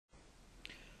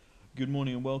Good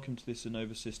morning and welcome to this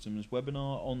Innova Systems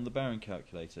webinar on the bearing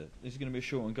calculator. This is going to be a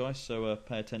short one, guys, so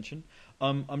pay attention.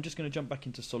 I'm just going to jump back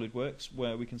into SolidWorks,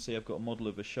 where we can see I've got a model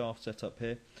of a shaft set up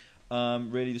here.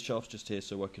 Really the shaft's just here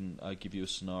so I can give you a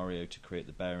scenario to create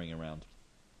the bearing around.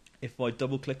 If I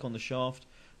double click on the shaft,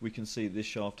 we can see this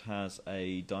shaft has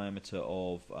a diameter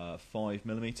of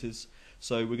 5mm.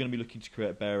 So we're going to be looking to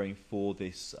create a bearing for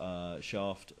this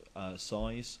shaft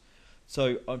size.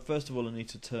 So first of all, I need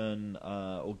to turn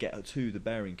or get to the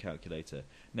bearing calculator.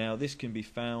 Now this can be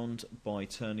found by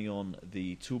turning on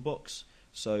the toolbox.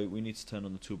 So we need to turn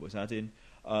on the toolbox add-in.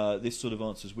 This sort of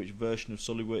answers which version of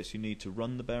SolidWorks you need to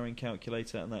run the bearing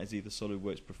calculator, and that is either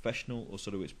SolidWorks Professional or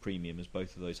SolidWorks Premium, as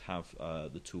both of those have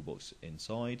the toolbox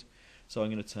inside. So I'm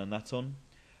going to turn that on.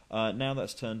 Now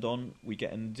that's turned on, we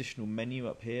get an additional menu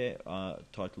up here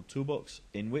titled Toolbox,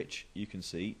 in which you can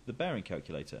see the bearing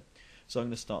calculator. So I'm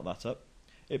going to start that up.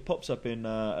 It pops up in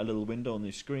a little window on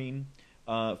the screen.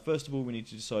 First of all, we need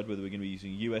to decide whether we're going to be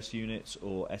using US units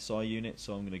or SI units,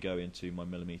 so I'm going to go into my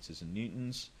millimeters and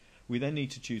newtons. We then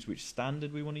need to choose which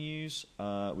standard we want to use.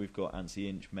 We've got ANSI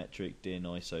inch, metric, DIN,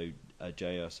 ISO,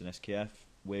 JS and SKF.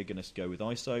 We're going to go with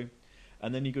ISO.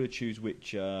 And then you've got to choose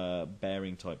which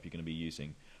bearing type you're going to be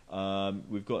using.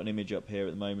 We've got an image up here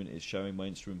at the moment. It's showing my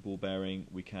instrument ball bearing.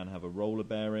 We can have a roller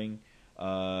bearing.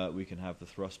 We can have the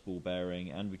thrust ball bearing,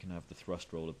 and we can have the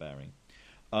thrust roller bearing.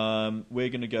 We're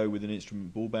going to go with an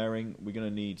instrument ball bearing. We're going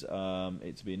to need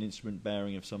it to be an instrument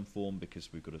bearing of some form,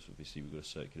 because we've got a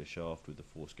circular shaft with the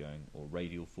force going, or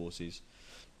radial forces.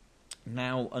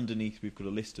 Now underneath we've got a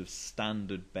list of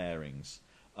standard bearings.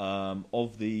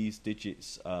 Of these,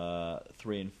 digits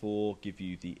 3 and 4 give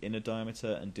you the inner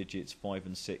diameter, and digits 5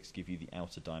 and 6 give you the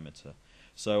outer diameter.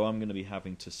 So I'm going to be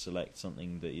having to select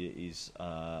something that is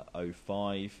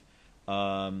 05.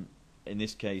 In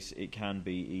this case, it can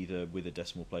be either with a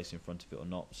decimal place in front of it or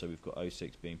not. So we've got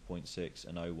 06 being 0.6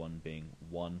 and 01 being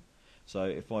 1. So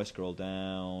if I scroll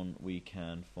down, we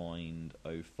can find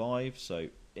 05. So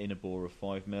inner bore of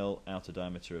 5mm, outer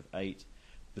diameter of 8.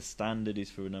 The standard is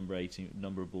for a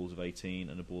number of balls of 18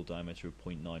 and a ball diameter of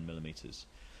 0.9mm.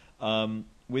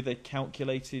 With a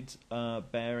calculated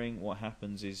bearing, what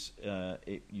happens is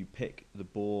you pick the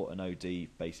bore and OD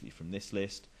basically from this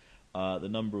list. The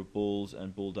number of balls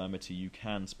and ball diameter you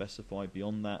can specify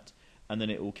beyond that, and then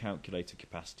it will calculate a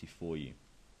capacity for you.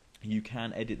 You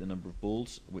can edit the number of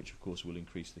balls, which of course will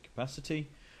increase the capacity,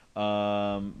 but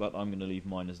I'm going to leave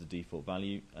mine as the default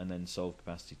value, and then solve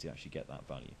capacity to actually get that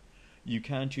value. You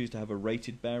can choose to have a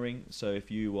rated bearing, so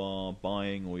if you are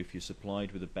buying or if you're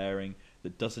supplied with a bearing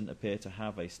that doesn't appear to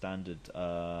have a standard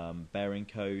bearing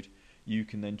code, you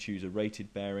can then choose a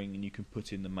rated bearing, and you can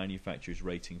put in the manufacturer's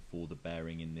rating for the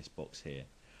bearing in this box here.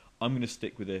 I'm going to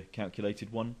stick with a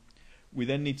calculated one. We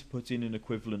then need to put in an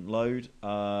equivalent load.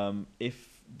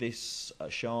 If this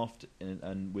shaft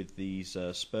and with these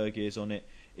spur gears on it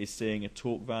is seeing a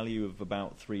torque value of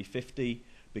about 350,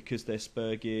 because they're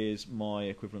spur gears, my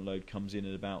equivalent load comes in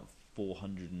at about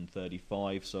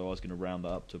 435, so I was going to round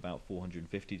that up to about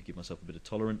 450 to give myself a bit of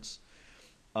tolerance.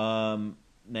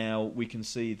 Now we can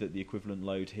see that the equivalent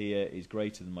load here is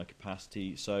greater than my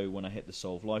capacity, so when I hit the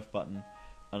Solve Life button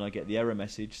and I get the error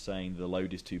message saying the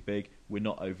load is too big, we're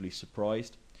not overly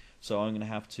surprised. So I'm going to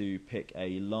have to pick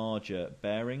a larger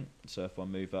bearing. So if I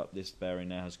move up, this bearing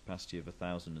now has a capacity of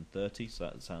 1030, so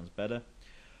that sounds better.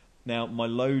 Now my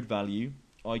load value,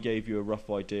 I gave you a rough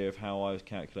idea of how I was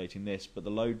calculating this, but the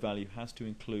load value has to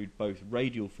include both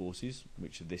radial forces,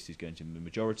 which of this is going to be the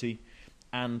majority,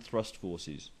 and thrust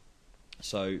forces.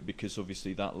 So because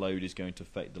obviously that load is going to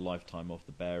affect the lifetime of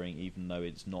the bearing, even though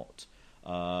it's not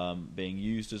being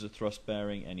used as a thrust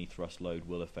bearing, any thrust load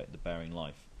will affect the bearing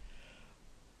life.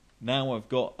 Now I've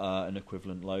got an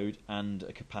equivalent load and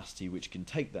a capacity which can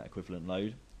take that equivalent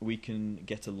load, we can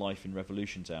get a life in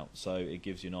revolutions out, so it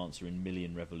gives you an answer in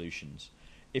million revolutions.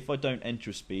 If I don't enter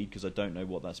a speed because I don't know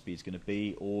what that speed is going to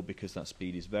be, or because that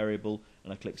speed is variable,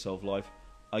 and I click Solve Life,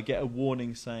 I get a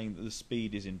warning saying that the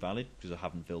speed is invalid because I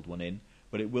haven't filled one in,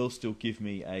 but it will still give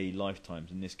me a lifetime,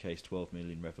 in this case 12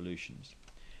 million revolutions.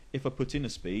 If I put in a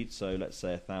speed, so let's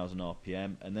say 1000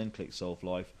 RPM, and then click Solve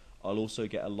Life, I'll also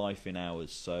get a life in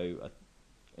hours, so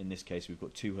in this case we've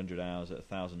got 200 hours at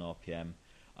 1000 RPM,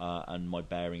 and my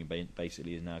bearing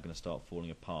basically is now going to start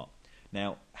falling apart.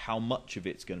 Now, how much of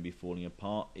it's going to be falling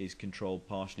apart is controlled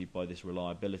partially by this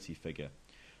reliability figure.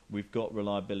 We've got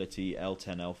reliability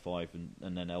L10, L5,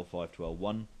 and then L5 to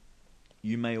L1.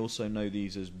 You may also know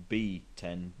these as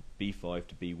B10, B5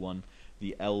 to B1.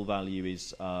 The L value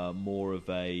is more of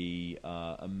a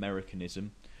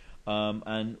Americanism.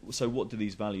 And so what do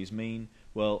these values mean?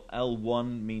 Well,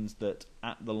 L1 means that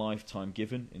at the lifetime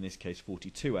given, in this case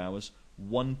 42 hours,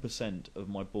 1% of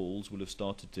my balls will have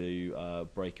started to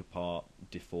break apart,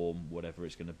 deform, whatever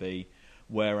it's going to be.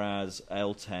 Whereas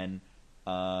L10,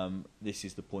 this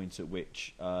is the point at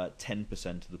which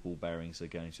 10% of the ball bearings are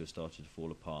going to have started to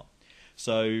fall apart.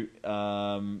 So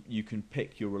you can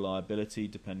pick your reliability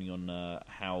depending on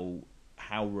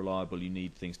how reliable you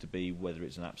need things to be, whether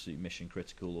it's an absolute mission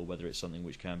critical or whether it's something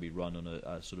which can be run on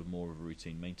a sort of more of a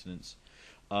routine maintenance.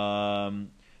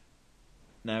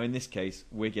 Now in this case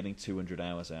we're getting 200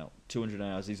 hours out. 200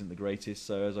 hours isn't the greatest,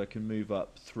 so as I can move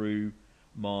up through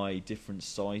my different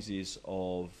sizes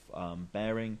of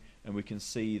bearing, and we can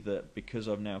see that because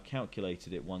I've now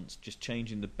calculated it once, just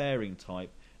changing the bearing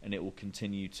type and it will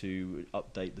continue to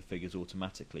update the figures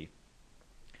automatically.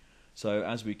 So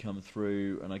as we come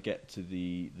through and I get to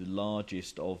the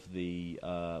largest of the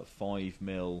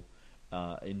 5mm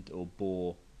or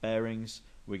bore bearings,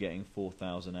 we're getting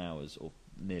 4,000 hours or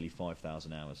nearly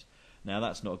 5,000 hours. Now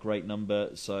that's not a great number,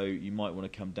 so you might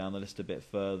want to come down the list a bit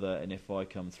further, and if I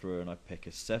come through and I pick a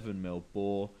 7mm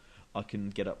bore, I can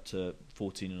get up to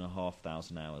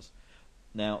 14,500 hours.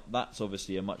 Now that's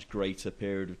obviously a much greater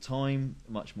period of time,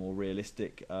 much more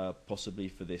realistic possibly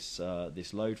for this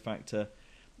load factor.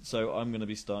 So I'm going to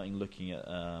be starting looking at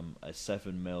a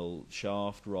 7mm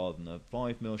shaft rather than a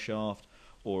 5mm shaft,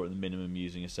 or at the minimum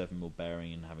using a 7mm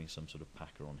bearing and having some sort of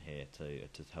packer on here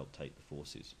to help take the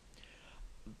forces.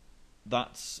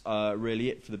 That's really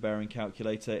it for the bearing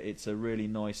calculator. It's a really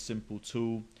nice simple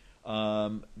tool.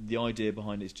 The idea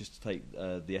behind it is just to take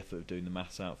the effort of doing the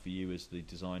maths out for you as the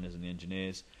designers and the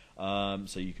engineers,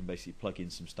 so you can basically plug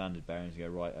in some standard bearings and go,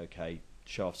 right, okay,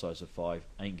 shaft size of 5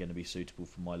 ain't going to be suitable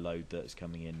for my load that's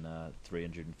coming in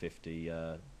 350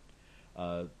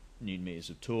 newton meters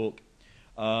of torque.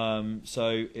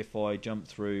 So if I jump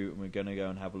through, and we're going to go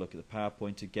and have a look at the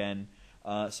PowerPoint again,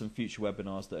 some future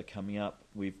webinars that are coming up.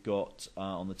 We've got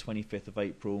on the 25th of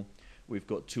April, we've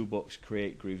got Toolbox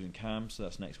Create Grooves and Cams, so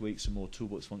that's next week, some more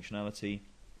Toolbox functionality.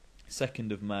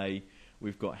 2nd of May,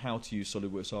 we've got How to Use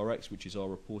SolidWorks RX, which is our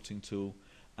reporting tool.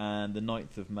 And the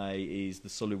 9th of May is the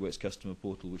SolidWorks Customer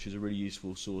Portal, which is a really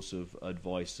useful source of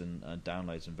advice and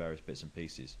downloads and various bits and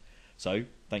pieces. So,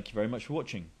 thank you very much for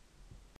watching.